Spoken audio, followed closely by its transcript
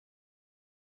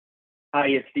Hi,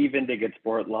 it's Steve Indig at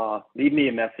Sport Law. Leave me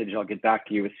a message. I'll get back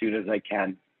to you as soon as I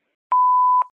can.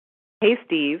 Hey,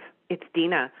 Steve. It's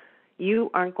Dina. You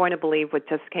aren't going to believe what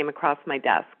just came across my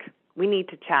desk. We need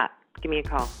to chat. Give me a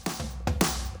call.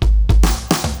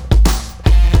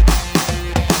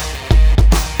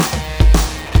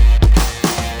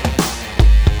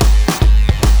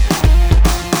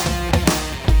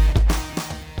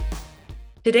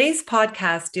 Today's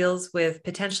podcast deals with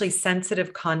potentially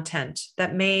sensitive content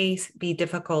that may be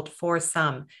difficult for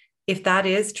some. If that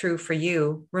is true for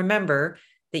you, remember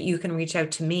that you can reach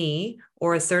out to me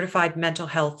or a certified mental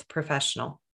health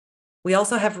professional. We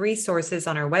also have resources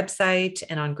on our website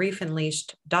and on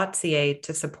griefunleashed.ca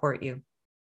to support you.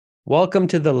 Welcome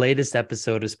to the latest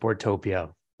episode of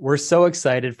Sportopia. We're so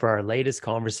excited for our latest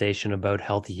conversation about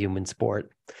healthy human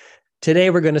sport.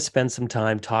 Today, we're going to spend some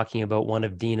time talking about one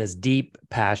of Dina's deep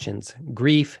passions,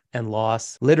 grief and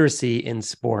loss, literacy in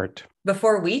sport.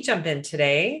 Before we jump in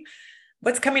today,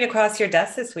 what's coming across your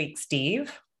desk this week,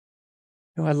 Steve?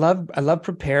 I love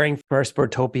preparing for our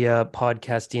Sportopia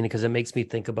podcast, Dina, because it makes me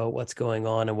think about what's going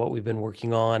on and what we've been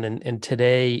working on. And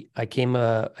today I came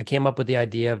up with the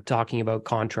idea of talking about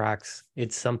contracts.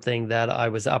 It's something that I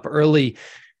was up early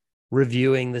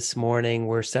reviewing this morning,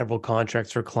 were several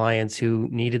contracts for clients who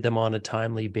needed them on a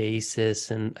timely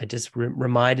basis. And I just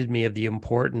reminded me of the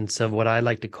importance of what I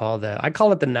like to call I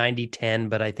call it the 90-10,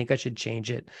 but I think I should change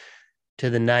it to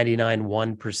the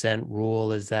 99-1%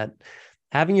 rule, is that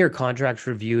having your contracts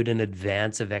reviewed in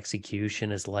advance of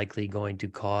execution is likely going to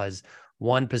cause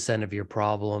 1% of your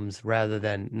problems rather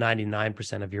than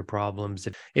 99% of your problems.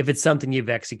 If it's something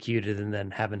you've executed and then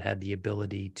haven't had the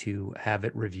ability to have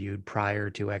it reviewed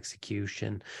prior to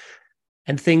execution.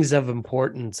 And things of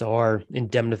importance are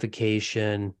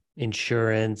indemnification,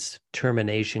 insurance,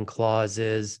 termination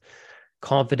clauses,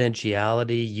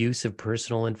 confidentiality, use of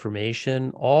personal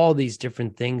information, all these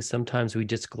different things. Sometimes we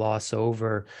just gloss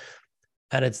over.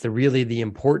 And it's really the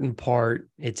important part.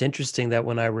 It's interesting that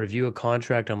when I review a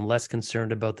contract, I'm less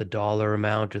concerned about the dollar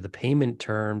amount or the payment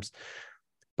terms,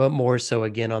 but more so,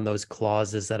 again, on those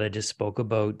clauses that I just spoke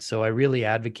about. So I really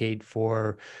advocate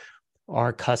for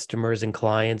our customers and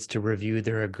clients to review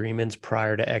their agreements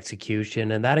prior to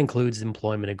execution. And that includes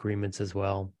employment agreements as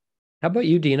well. How about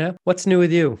you, Dina? What's new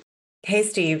with you? Hey,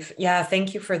 Steve. Yeah,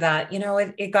 thank you for that.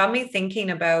 It got me thinking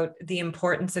about the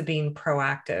importance of being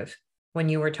proactive. When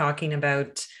you were talking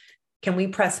about, can we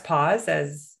press pause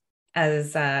as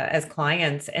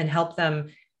clients and help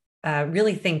them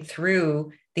really think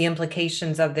through the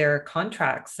implications of their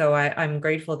contracts? So I'm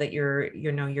grateful that you're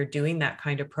doing that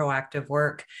kind of proactive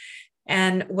work.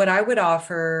 And what I would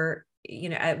offer,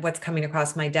 what's coming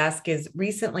across my desk is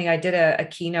recently I did a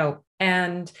keynote,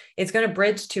 and it's going to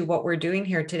bridge to what we're doing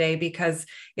here today, because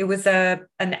it was an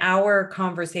hour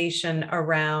conversation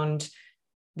around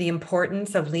the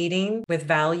importance of leading with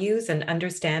values and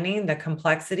understanding the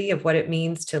complexity of what it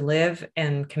means to live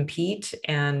and compete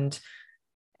and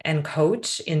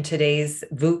coach in today's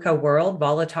VUCA world,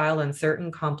 volatile,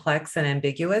 uncertain, complex, and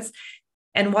ambiguous.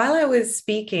 And while I was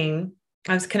speaking,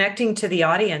 I was connecting to the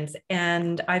audience,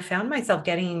 and I found myself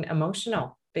getting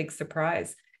emotional, big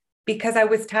surprise, because I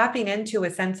was tapping into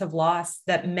a sense of loss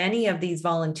that many of these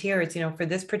volunteers, for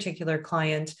this particular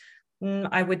client,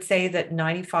 I would say that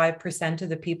 95% of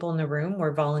the people in the room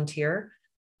were volunteer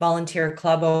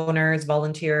club owners,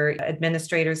 volunteer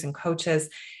administrators and coaches.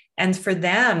 And for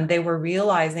them, they were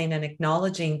realizing and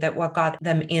acknowledging that what got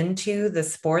them into the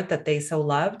sport that they so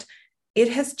loved,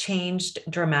 it has changed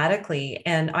dramatically.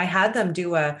 And I had them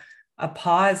do a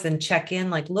pause and check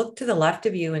in, like, look to the left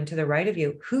of you and to the right of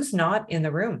you, who's not in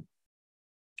the room?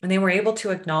 And they were able to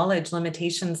acknowledge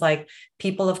limitations like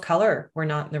people of color were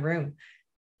not in the room,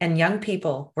 and young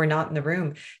people were not in the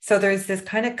room. So there's this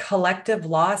kind of collective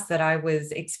loss that I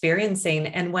was experiencing.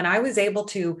 And when I was able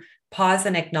to pause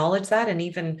and acknowledge that, and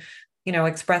even,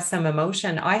 express some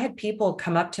emotion, I had people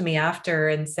come up to me after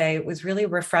and say it was really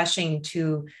refreshing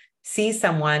to see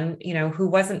someone, who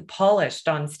wasn't polished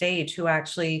on stage, who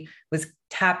actually was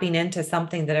tapping into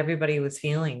something that everybody was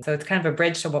feeling. So it's kind of a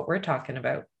bridge to what we're talking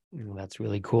about. That's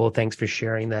really cool. Thanks for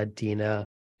sharing that, Dina.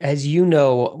 As you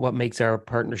know, what makes our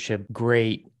partnership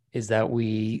great is that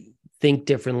we think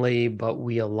differently, but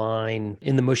we align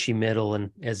in the mushy middle. And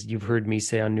as you've heard me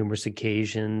say on numerous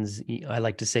occasions, I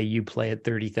like to say you play at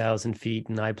 30,000 feet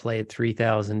and I play at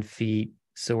 3,000 feet.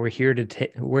 So we're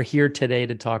here today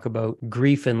to talk about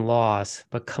grief and loss.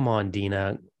 But come on,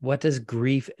 Dina, what does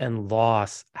grief and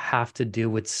loss have to do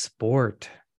with sport?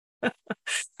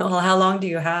 Well, how long do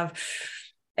you have?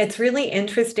 It's really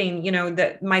interesting,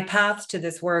 that my path to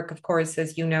this work, of course,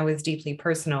 as you know, is deeply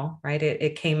personal, right?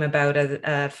 It came about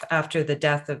after the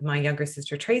death of my younger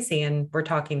sister, Tracy, and we're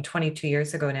talking 22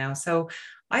 years ago now. So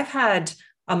I've had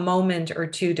a moment or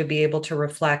two to be able to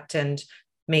reflect and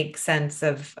make sense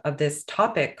of this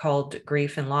topic called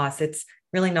grief and loss. It's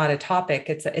really not a topic.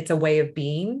 It's a way of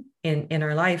being in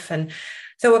our life. And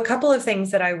so a couple of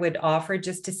things that I would offer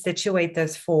just to situate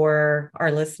this for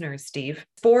our listeners, Steve.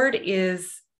 Sport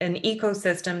is an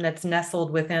ecosystem that's nestled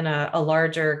within a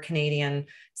larger Canadian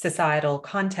societal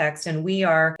context. And we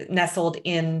are nestled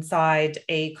inside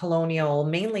a colonial,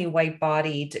 mainly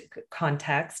white-bodied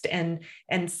context. And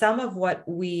some of what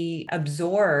we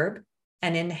absorb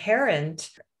and inherent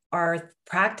are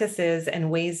practices and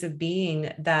ways of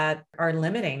being that are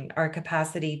limiting our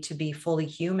capacity to be fully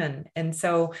human. And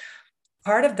so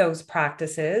part of those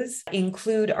practices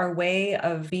include our way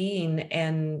of being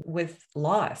and with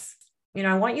loss.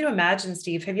 I want you to imagine,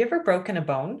 Steve, have you ever broken a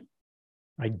bone?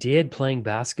 I did, playing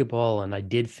basketball, and I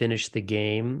did finish the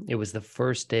game. It was the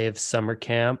first day of summer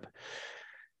camp.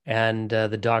 And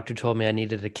the doctor told me I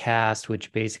needed a cast,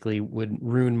 which basically would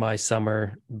ruin my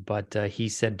summer. But he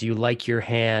said, "Do you like your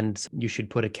hand? You should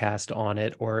put a cast on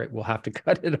it, or we'll have to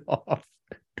cut it off."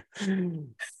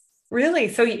 Really?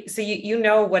 So you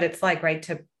know what it's like, right?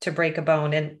 To break a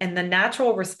bone, and the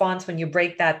natural response when you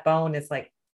break that bone is like,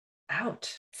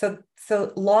 ouch.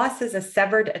 So loss is a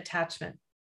severed attachment.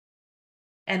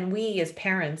 And we as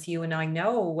parents, you and I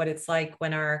know what it's like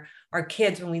when our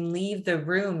kids, when we leave the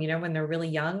room, when they're really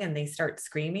young and they start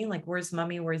screaming, like, where's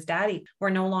mommy, where's daddy?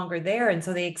 We're no longer there. And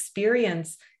so they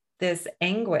experience this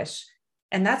anguish.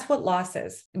 And that's what loss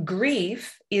is.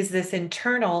 Grief is this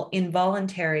internal,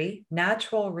 involuntary,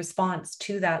 natural response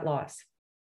to that loss.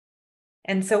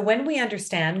 And so when we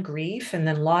understand grief and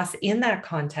then loss in that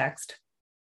context,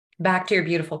 back to your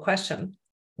beautiful question,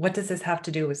 what does this have to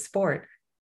do with sport?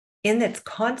 In its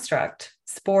construct,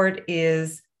 sport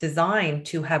is designed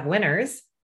to have winners,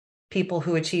 people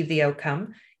who achieve the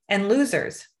outcome, and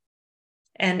losers.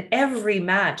 And every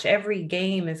match, every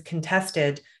game is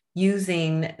contested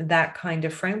using that kind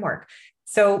of framework.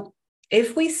 So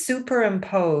if we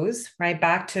superimpose, right,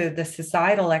 back to the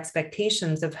societal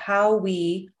expectations of how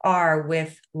we are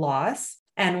with loss,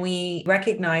 and we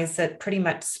recognize that pretty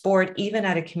much sport, even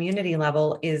at a community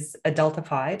level, is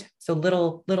adultified. So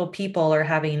little people are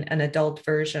having an adult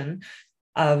version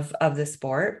of the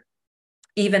sport.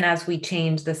 Even as we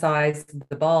change the size of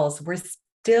the balls, we're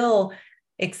still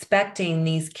expecting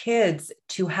these kids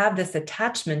to have this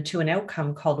attachment to an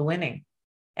outcome called winning.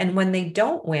 And when they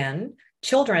don't win,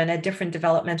 children at different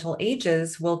developmental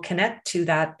ages will connect to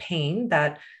that pain,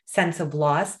 that sense of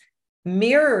loss,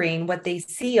 mirroring what they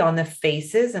see on the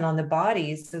faces and on the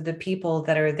bodies of the people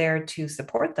that are there to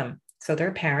support them. So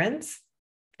their parents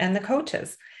and the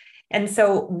coaches. And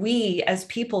so we, as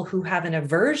people who have an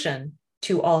aversion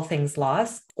to all things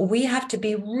loss, we have to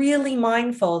be really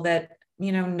mindful that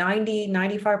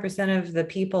 95% of the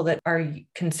people that are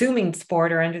consuming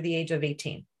sport are under the age of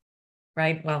 18,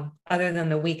 right? Well, other than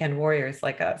the weekend warriors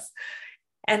like us.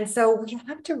 And so we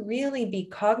have to really be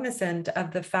cognizant of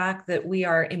the fact that we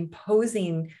are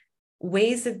imposing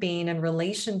ways of being and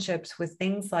relationships with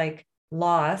things like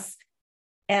loss.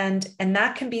 And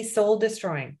that can be soul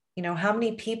destroying. How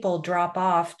many people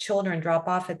children drop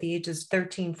off at the ages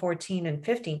 13, 14, and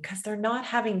 15 because they're not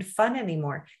having fun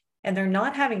anymore. And they're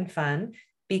not having fun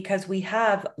because we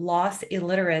have loss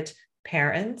illiterate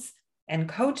parents and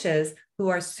coaches who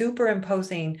are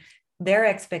superimposing their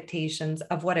expectations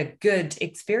of what a good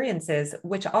experience is,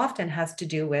 which often has to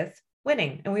do with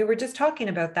winning. And we were just talking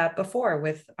about that before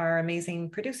with our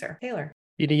amazing producer, Taylor.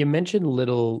 You mentioned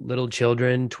little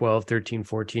children, 12, 13,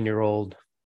 14-year-old,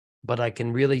 but I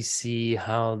can really see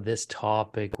how this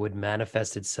topic would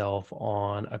manifest itself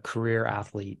on a career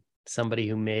athlete, somebody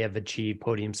who may have achieved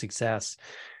podium success,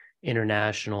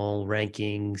 international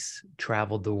rankings,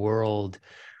 traveled the world,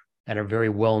 and are very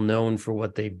well known for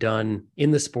what they've done in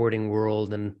the sporting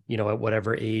world. And, at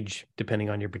whatever age,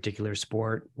 depending on your particular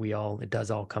sport, it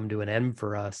does all come to an end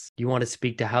for us. Do you want to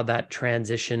speak to how that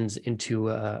transitions into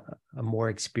a more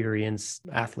experienced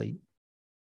athlete?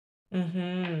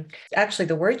 Mm-hmm. Actually,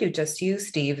 the word you just used,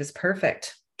 Steve, is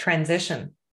perfect.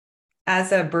 Transition.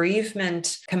 As a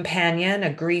bereavement companion,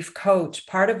 a grief coach,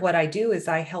 part of what I do is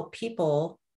I help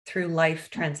people through life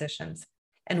transitions.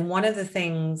 And one of the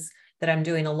things that I'm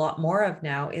doing a lot more of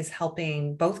now is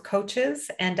helping both coaches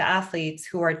and athletes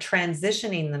who are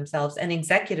transitioning themselves, and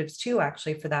executives too,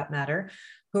 actually, for that matter,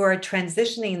 who are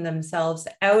transitioning themselves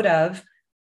out of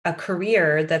a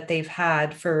career that they've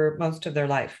had for most of their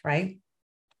life, right?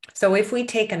 So if we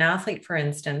take an athlete, for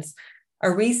instance,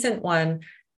 A recent one,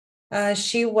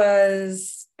 she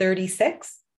was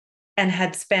 36 and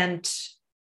had spent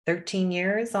 13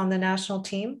 years on the national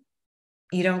team.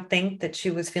 You don't think that she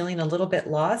was feeling a little bit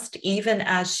lost, even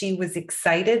as she was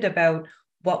excited about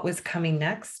what was coming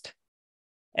next?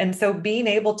 And so being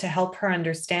able to help her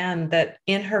understand that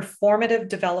in her formative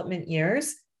development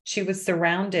years, she was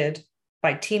surrounded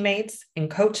by teammates and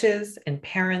coaches and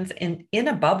parents in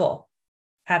a bubble,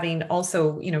 having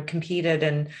also, competed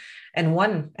and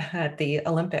won at the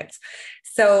Olympics.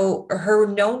 So her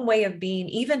known way of being,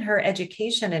 even her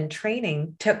education and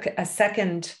training, took a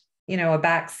second, a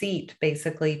back seat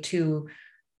basically to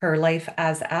her life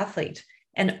as athlete.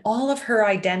 And all of her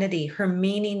identity, her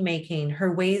meaning making,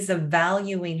 her ways of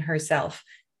valuing herself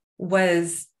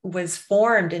was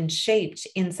formed and shaped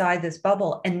inside this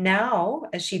bubble. And now,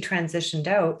 as she transitioned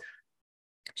out,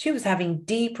 she was having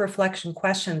deep reflection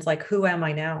questions like, who am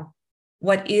I now?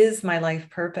 What is my life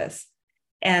purpose?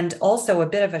 And also a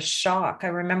bit of a shock. I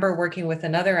remember working with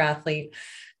another athlete,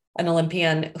 an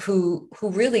Olympian, who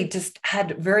really just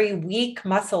had very weak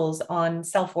muscles on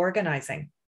self-organizing,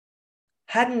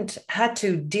 hadn't had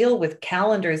to deal with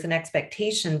calendars and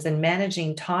expectations and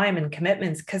managing time and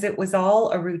commitments because it was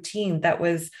all a routine that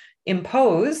was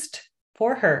imposed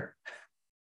for her.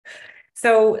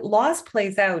 So loss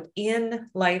plays out in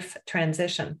life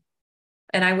transition.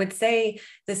 And I would say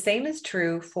the same is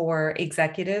true for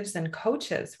executives and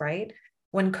coaches, right?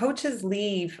 When coaches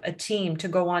leave a team to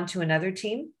go on to another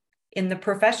team, in the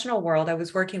professional world, I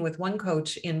was working with one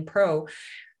coach in pro,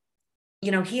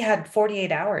 he had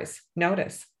 48 hours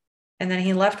notice. And then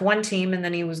he left one team and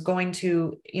then he was going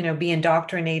to, be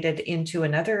indoctrinated into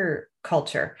another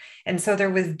culture. And so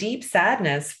there was deep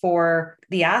sadness for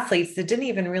the athletes that didn't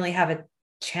even really have a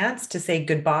chance to say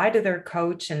goodbye to their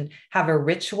coach and have a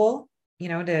ritual,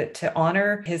 to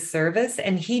honor his service.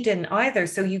 And he didn't either.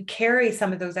 So you carry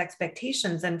some of those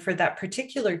expectations. And for that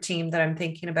particular team that I'm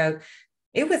thinking about,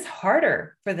 it was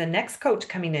harder for the next coach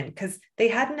coming in because they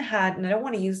hadn't had, and I don't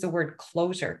want to use the word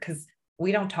closure because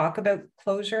we don't talk about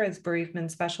closure as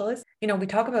bereavement specialists. We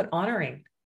talk about honoring.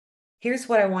 Here's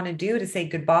what I want to do to say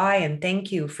goodbye and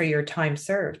thank you for your time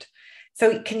served.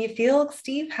 So can you feel,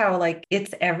 Steve, how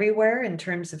it's everywhere in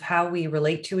terms of how we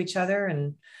relate to each other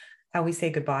and how we say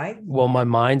goodbye? Well, my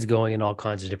mind's going in all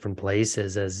kinds of different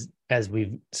places as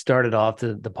we've started off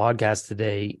the podcast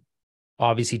today.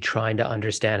 Obviously, trying to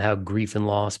understand how grief and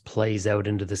loss plays out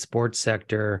into the sports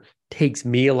sector takes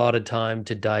me a lot of time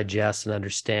to digest and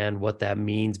understand what that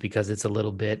means, because it's a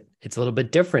little bit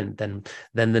different than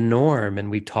the norm. And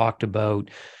we've talked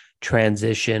about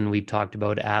transition. We've talked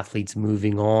about athletes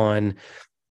moving on.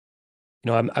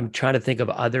 I'm trying to think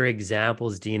of other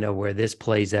examples, Dina, where this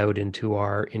plays out into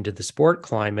the sport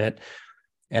climate.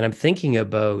 And I'm thinking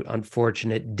about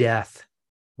unfortunate death,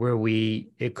 where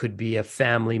it could be a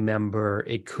family member,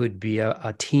 it could be a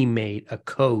teammate, a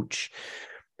coach.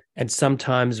 And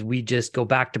sometimes we just go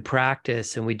back to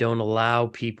practice and we don't allow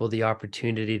people the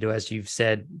opportunity to, as you've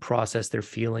said, process their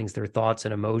feelings, their thoughts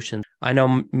and emotions. I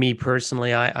know me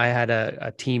personally, I had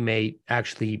a teammate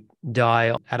actually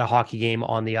die at a hockey game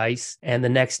on the ice. And the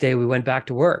next day we went back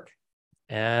to work.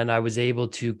 And I was able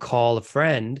to call a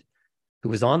friend who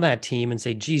was on that team and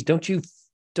say, geez, don't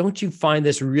you find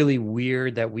this really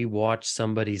weird that we watched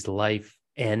somebody's life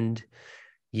end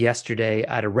yesterday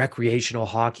at a recreational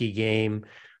hockey game?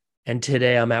 And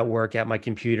today I'm at work at my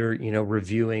computer,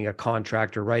 reviewing a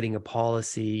contract or writing a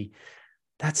policy.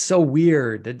 That's so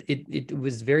weird. That it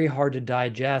was very hard to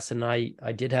digest. And I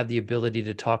did have the ability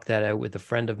to talk that out with a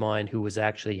friend of mine who was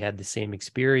actually had the same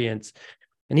experience.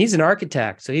 And he's an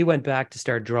architect. So he went back to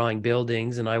start drawing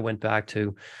buildings, and I went back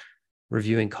to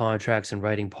reviewing contracts and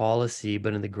writing policy.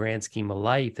 But in the grand scheme of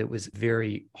life, it was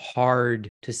very hard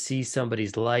to see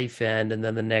somebody's life end and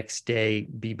then the next day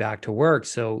be back to work.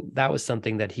 So that was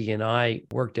something that he and I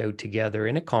worked out together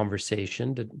in a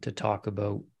conversation to talk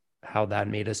about how that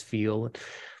made us feel.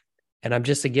 And I'm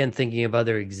just, again, thinking of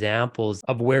other examples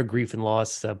of where grief and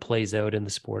loss plays out in the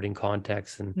sporting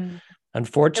context. And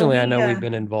unfortunately, I know we've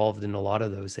been involved in a lot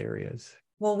of those areas.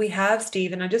 Well, we have,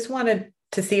 Steve, and I just wanted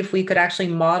to see if we could actually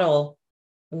model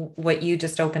what you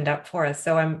just opened up for us.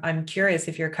 So I'm curious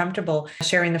if you're comfortable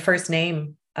sharing the first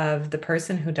name of the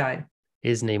person who died.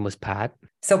 His name was Pat.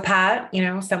 So Pat,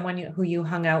 someone who you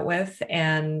hung out with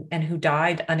and who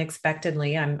died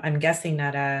unexpectedly, I'm guessing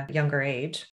at a younger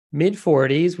age.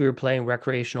 Mid-40s, we were playing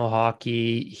recreational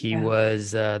hockey. He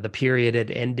was, the period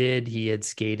had ended. He had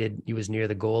skated. He was near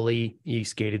the goalie. He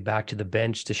skated back to the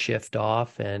bench to shift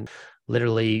off and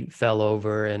literally fell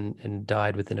over and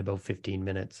died within about 15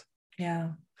 minutes. Yeah.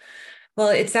 Well,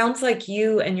 it sounds like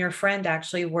you and your friend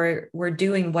actually were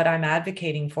doing what I'm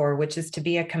advocating for, which is to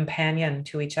be a companion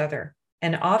to each other.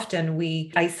 And often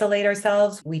we isolate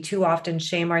ourselves. We too often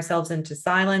shame ourselves into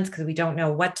silence because we don't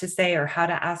know what to say or how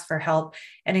to ask for help.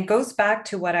 And it goes back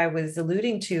to what I was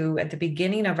alluding to at the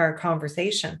beginning of our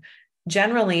conversation.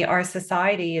 Generally, our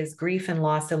society is grief and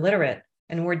loss illiterate,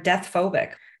 and we're death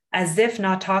phobic, as if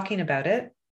not talking about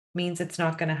it means it's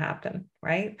not going to happen,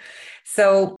 right?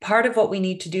 So part of what we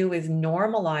need to do is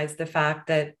normalize the fact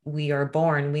that we are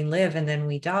born, we live, and then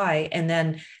we die. And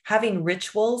then having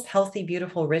rituals, healthy,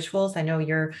 beautiful rituals. I know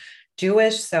you're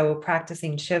Jewish, so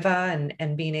practicing Shiva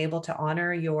and being able to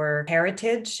honor your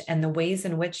heritage and the ways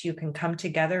in which you can come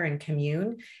together and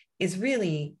commune is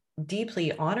really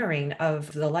deeply honoring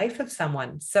of the life of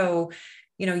someone. So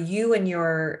you and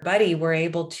your buddy were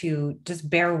able to just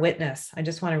bear witness. I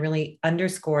just want to really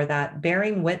underscore that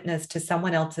bearing witness to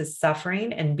someone else's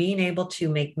suffering and being able to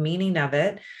make meaning of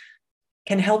it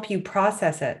can help you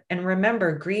process it. And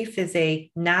remember, grief is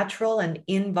a natural and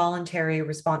involuntary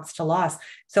response to loss.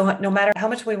 So no matter how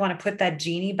much we want to put that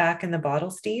genie back in the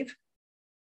bottle, Steve,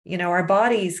 our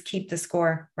bodies keep the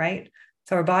score, right?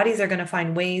 So our bodies are going to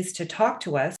find ways to talk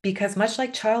to us because much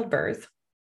like childbirth,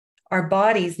 our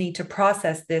bodies need to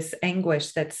process this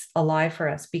anguish that's alive for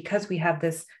us because we have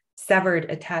this severed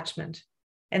attachment.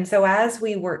 And so as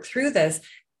we work through this,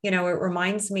 it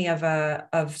reminds me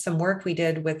of some work we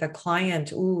did with a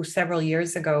client several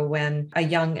years ago when a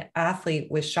young athlete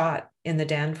was shot in the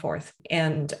Danforth.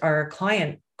 And our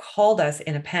client called us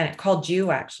in a panic, called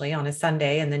you actually on a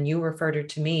Sunday, and then you referred her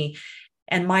to me.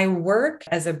 And my work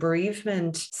as a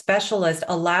bereavement specialist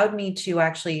allowed me to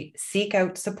actually seek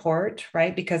out support,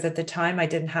 right? Because at the time I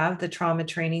didn't have the trauma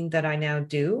training that I now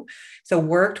do. So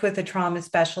worked with a trauma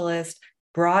specialist,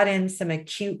 brought in some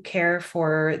acute care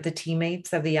for the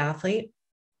teammates of the athlete.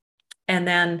 And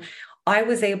then I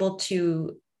was able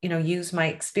to, use my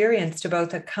experience to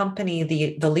both accompany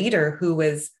the leader who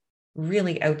was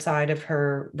really outside of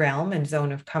her realm and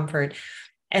zone of comfort,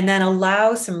 and then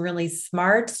allow some really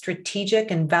smart,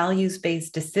 strategic, and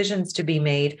values-based decisions to be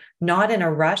made, not in a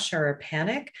rush or a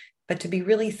panic, but to be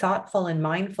really thoughtful and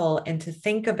mindful and to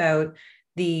think about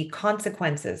the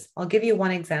consequences. I'll give you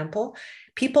one example.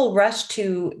 People rush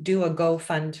to do a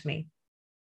GoFundMe.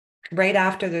 Right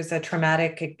after there's a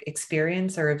traumatic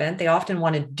experience or event, they often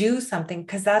want to do something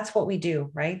because that's what we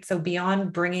do, right? So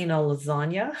beyond bringing a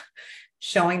lasagna,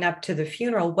 showing up to the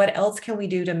funeral, what else can we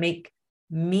do to make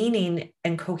meaning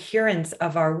and coherence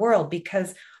of our world?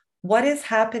 Because what is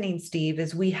happening, Steve,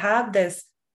 is we have this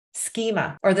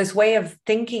schema or this way of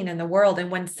thinking in the world. And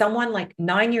when someone like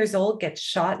 9 years old gets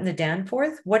shot in the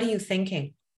Danforth, what are you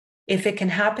thinking? If it can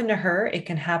happen to her, it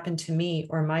can happen to me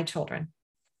or my children.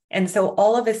 And so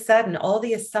all of a sudden, all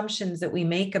the assumptions that we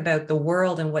make about the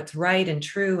world and what's right and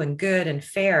true and good and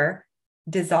fair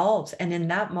dissolves. And in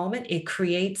that moment, it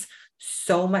creates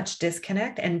so much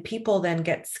disconnect and people then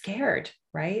get scared,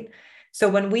 right? So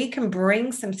when we can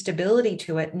bring some stability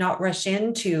to it, not rush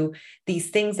into these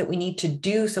things that we need to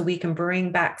do so we can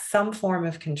bring back some form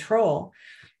of control,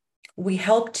 we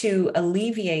help to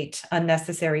alleviate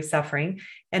unnecessary suffering.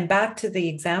 And back to the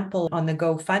example on the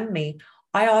GoFundMe,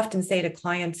 I often say to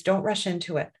clients, don't rush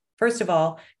into it. First of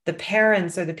all, the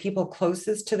parents or the people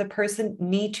closest to the person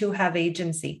need to have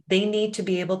agency. They need to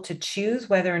be able to choose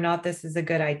whether or not this is a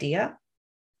good idea.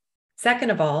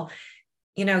 Second of all,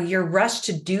 your rush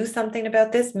to do something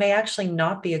about this may actually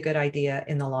not be a good idea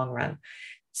in the long run.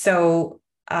 So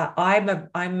I'm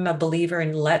a believer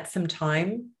in let some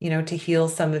time, to heal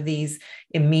some of these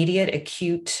immediate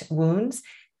acute wounds.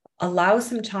 Allow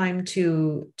some time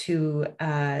to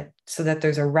so that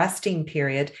there's a resting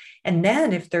period. And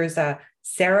then if there's a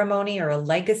ceremony or a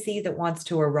legacy that wants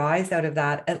to arise out of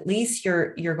that, at least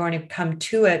you're going to come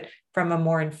to it from a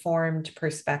more informed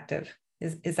perspective.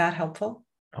 Is that helpful?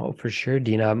 Oh, for sure,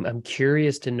 Dina. I'm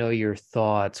curious to know your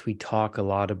thoughts. We talk a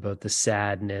lot about the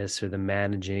sadness or the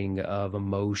managing of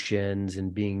emotions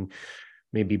and being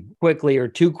maybe quickly or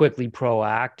too quickly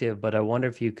proactive, but I wonder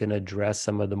if you can address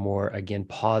some of the more, again,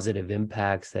 positive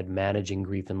impacts that managing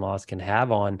grief and loss can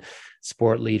have on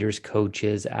sport leaders,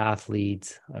 coaches,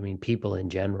 athletes, people in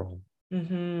general.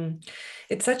 Mm-hmm.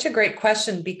 It's such a great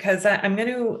question because I'm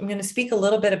going to speak a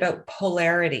little bit about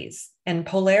polarities. And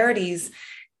polarities,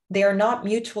 they are not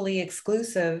mutually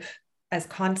exclusive as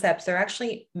concepts. They're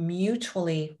actually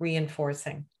mutually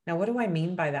reinforcing. Now, what do I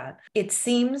mean by that? It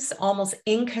seems almost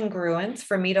incongruent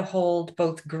for me to hold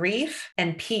both grief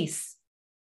and peace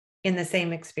in the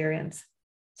same experience.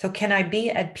 So can I be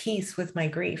at peace with my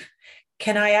grief?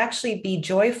 Can I actually be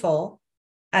joyful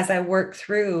as I work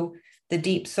through the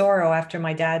deep sorrow after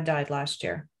my dad died last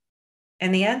year?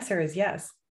 And the answer is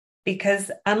yes,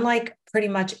 because unlike pretty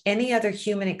much any other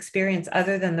human experience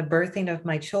other than the birthing of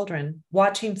my children,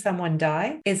 watching someone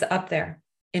die is up there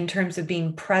in terms of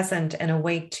being present and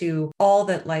awake to all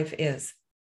that life is.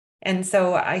 And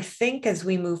so I think as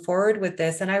we move forward with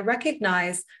this, and I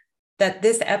recognize that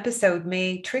this episode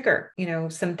may trigger,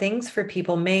 some things for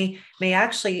people, may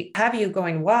actually have you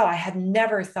going, wow, I had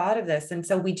never thought of this. And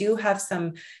so we do have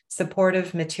some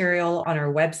supportive material on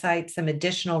our website, some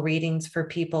additional readings for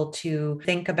people to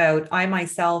think about. I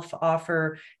myself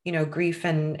offer, grief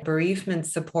and bereavement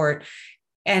support.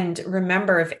 And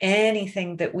remember, if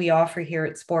anything that we offer here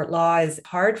at Sport Law is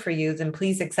hard for you, then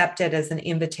please accept it as an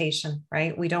invitation,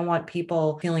 right? We don't want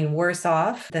people feeling worse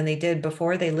off than they did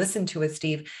before they listened to us,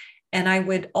 Steve. And I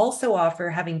would also offer,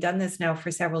 having done this now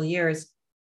for several years,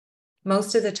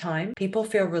 most of the time people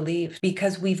feel relieved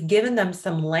because we've given them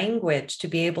some language to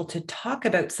be able to talk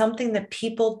about something that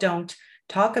people don't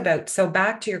talk about. So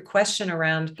back to your question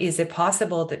around, is it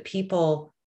possible that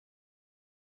people,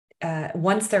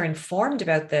 once they're informed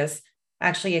about this,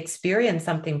 actually experience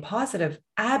something positive?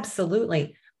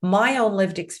 Absolutely. My own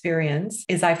lived experience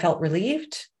is I felt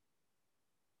relieved.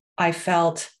 I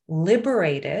felt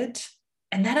liberated.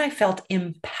 And then I felt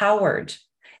empowered.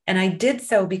 And I did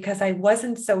so because I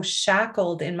wasn't so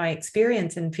shackled in my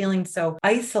experience and feeling so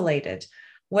isolated.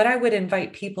 What I would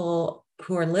invite people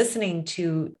who are listening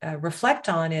to reflect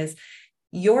on is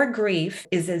your grief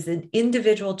is as an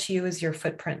individual to you as your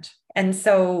footprint. And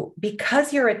so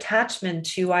because your attachment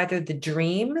to either the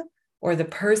dream or the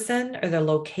person or the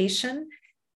location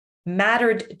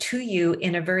mattered to you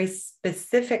in a very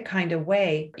specific kind of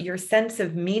way, your sense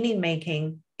of meaning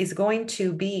making is going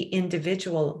to be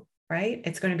individual, right?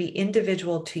 It's going to be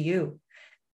individual to you.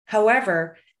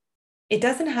 However, it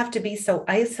doesn't have to be so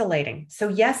isolating. So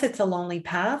yes, it's a lonely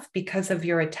path because of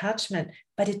your attachment,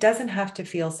 but it doesn't have to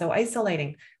feel so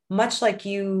isolating. Much like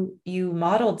you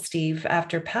modeled, Steve,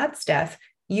 after Pat's death,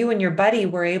 you and your buddy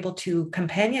were able to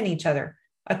companion each other.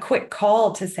 A quick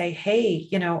call to say, hey,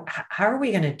 how are we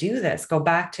going to do this? Go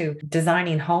back to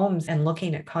designing homes and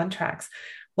looking at contracts.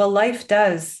 Well, life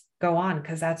does go on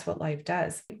because that's what life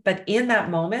does. But in that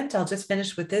moment, I'll just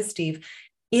finish with this, Steve,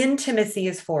 intimacy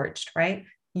is forged, right?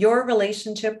 Your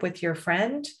relationship with your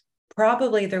friend,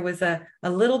 probably there was a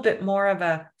little bit more of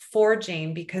a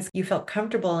forging because you felt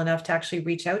comfortable enough to actually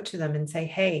reach out to them and say,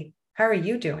 hey, how are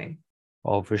you doing?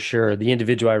 Oh, for sure. The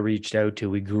individual I reached out to,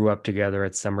 we grew up together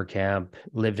at summer camp,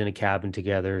 lived in a cabin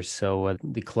together. So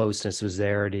the closeness was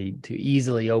there to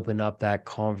easily open up that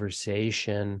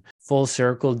conversation. Full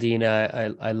circle,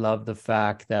 Dina, I love the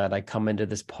fact that I come into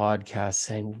this podcast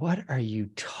saying, what are you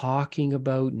talking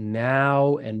about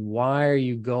now? And why are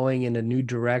you going in a new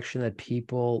direction that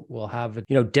people will have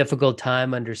a difficult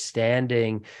time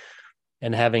understanding?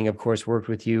 And having, of course, worked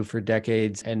with you for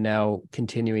decades and now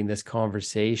continuing this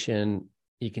conversation,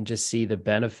 you can just see the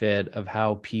benefit of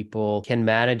how people can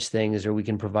manage things, or we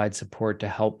can provide support to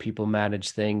help people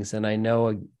manage things. And I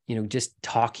know, just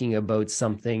talking about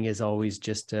something is always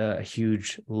just a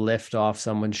huge lift off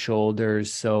someone's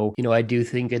shoulders. So, I do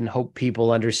think and hope people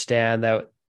understand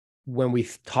that when we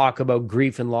talk about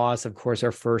grief and loss, of course,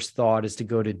 our first thought is to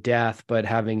go to death. But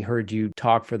having heard you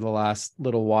talk for the last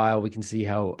little while, we can see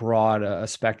how broad a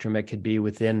spectrum it could be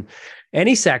within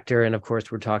any sector. And of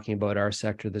course, we're talking about our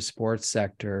sector, the sports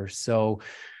sector. So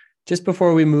just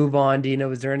before we move on, Dina,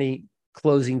 was there any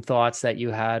closing thoughts that you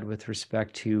had with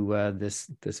respect to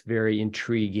this very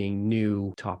intriguing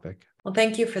new topic? Well,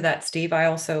 thank you for that, Steve. I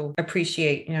also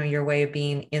appreciate, your way of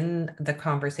being in the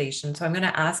conversation. So I'm going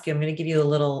to give you a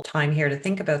little time here to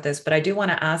think about this, but I do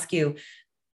want to ask you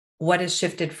what has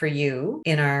shifted for you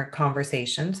in our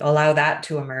conversations. Allow that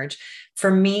to emerge.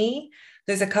 For me,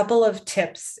 there's a couple of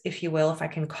tips, if you will, if I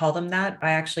can call them that.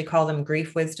 I actually call them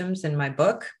grief wisdoms in my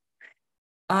book.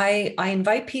 I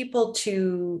invite people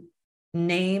to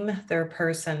name their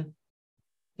person.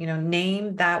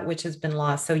 Name that which has been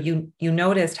lost. So you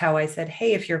noticed how I said,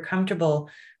 hey, if you're comfortable,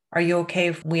 are you okay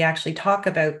if we actually talk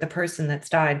about the person that's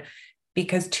died?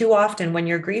 Because too often when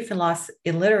you're grief and loss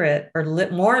illiterate or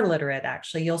more literate,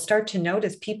 actually, you'll start to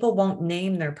notice people won't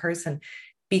name their person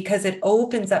because it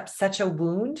opens up such a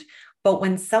wound. But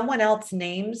when someone else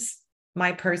names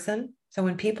my person, so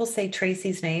when people say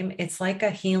Tracy's name, it's like a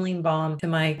healing balm to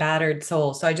my battered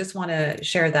soul. So I just want to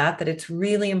share that it's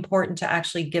really important to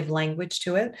actually give language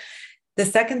to it. The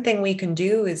second thing we can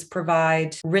do is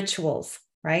provide rituals,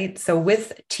 right? So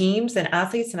with teams and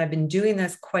athletes, and I've been doing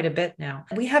this quite a bit now,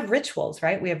 we have rituals,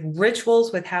 right? We have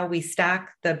rituals with how we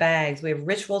stack the bags. We have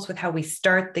rituals with how we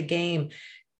start the game.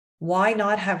 Why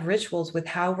not have rituals with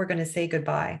how we're going to say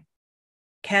goodbye?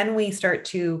 Can we start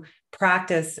to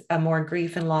practice a more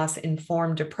grief and loss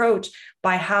informed approach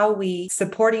by how we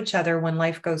support each other when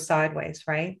life goes sideways,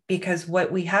 right? Because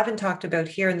what we haven't talked about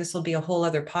here, and this will be a whole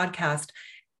other podcast,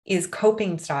 is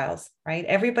coping styles, right?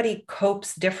 Everybody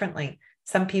copes differently.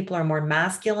 Some people are more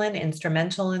masculine,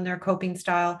 instrumental in their coping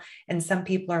style, and some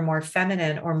people are more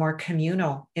feminine or more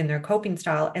communal in their coping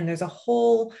style. And there's a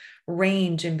whole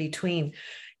range in between.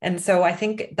 And so I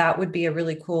think that would be a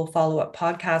really cool follow-up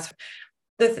podcast.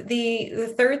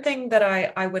 The third thing that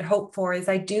I would hope for is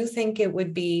I do think it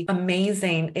would be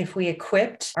amazing if we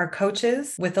equipped our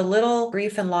coaches with a little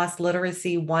grief and loss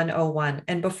literacy 101.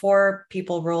 And before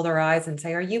people roll their eyes and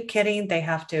say, are you kidding? They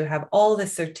have to have all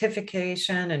this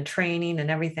certification and training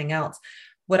and everything else.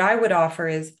 What I would offer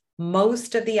is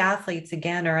most of the athletes,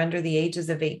 again, are under the ages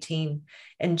of 18,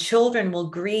 and children will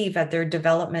grieve at their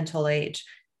developmental age.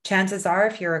 Chances are,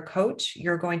 if you're a coach,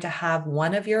 you're going to have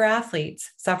one of your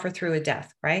athletes suffer through a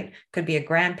death, right? Could be a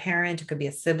grandparent, it could be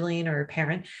a sibling or a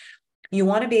parent. You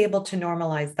want to be able to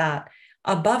normalize that.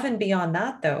 Above and beyond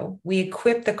that, though, we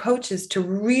equip the coaches to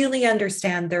really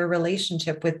understand their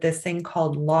relationship with this thing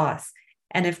called loss.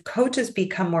 And if coaches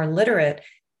become more literate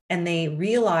and they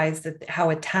realize that how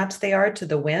attached they are to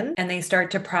the win, and they start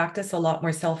to practice a lot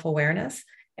more self-awareness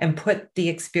and put the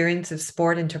experience of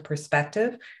sport into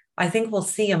perspective, I think we'll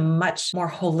see a much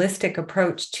more holistic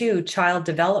approach to child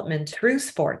development through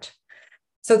sport.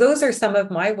 So those are some of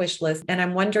my wish lists. And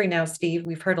I'm wondering now, Steve,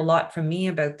 we've heard a lot from me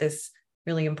about this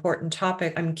really important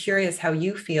topic. I'm curious how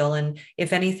you feel and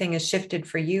if anything has shifted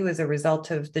for you as a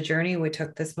result of the journey we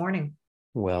took this morning.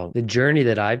 Well, the journey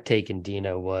that I've taken,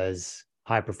 Dina, was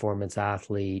high performance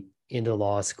athlete, into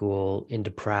law school,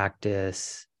 into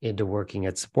practice, into working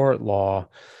at sport law.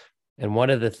 And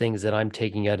one of the things that I'm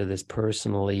taking out of this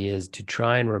personally is to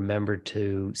try and remember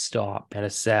to stop and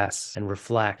assess and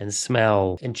reflect and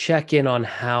smell and check in on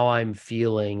how I'm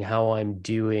feeling, how I'm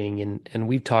doing. And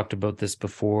we've talked about this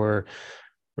before.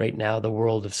 Right now, the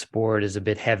world of sport is a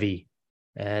bit heavy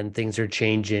and things are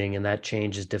changing, and that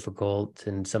change is difficult.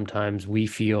 And sometimes we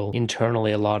feel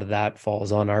internally a lot of that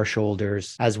falls on our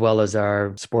shoulders, as well as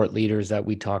our sport leaders that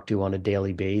we talk to on a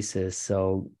daily basis.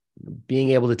 So being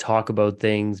able to talk about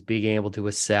things, being able to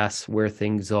assess where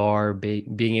things are,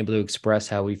 being able to express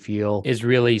how we feel is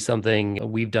really something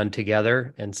we've done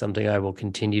together and something I will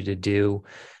continue to do.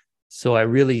 So I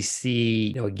really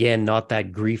see, again, not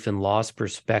that grief and loss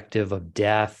perspective of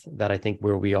death that I think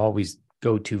where we always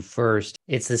go to first.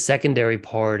 It's the secondary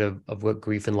part of what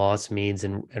grief and loss means,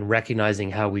 and recognizing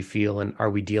how we feel and are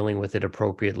we dealing with it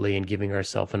appropriately and giving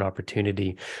ourselves an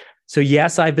opportunity. So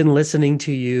yes, I've been listening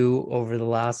to you over the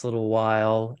last little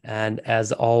while, and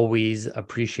as always,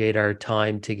 appreciate our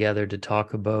time together to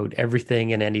talk about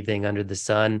everything and anything under the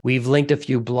sun. We've linked a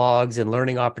few blogs and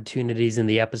learning opportunities in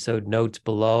the episode notes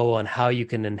below on how you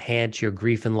can enhance your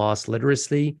grief and loss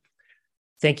literacy.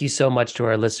 Thank you so much to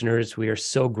our listeners. We are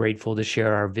so grateful to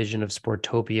share our vision of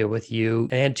Sportopia with you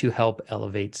and to help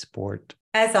elevate sport.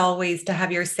 As always, to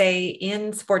have your say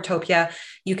in Sportopia,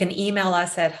 you can email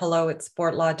us at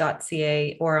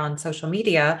hello@sportlaw.ca or on social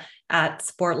media at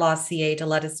sportlawca to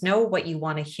let us know what you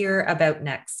want to hear about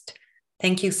next.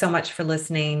 Thank you so much for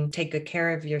listening. Take good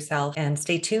care of yourself and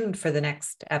stay tuned for the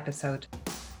next episode.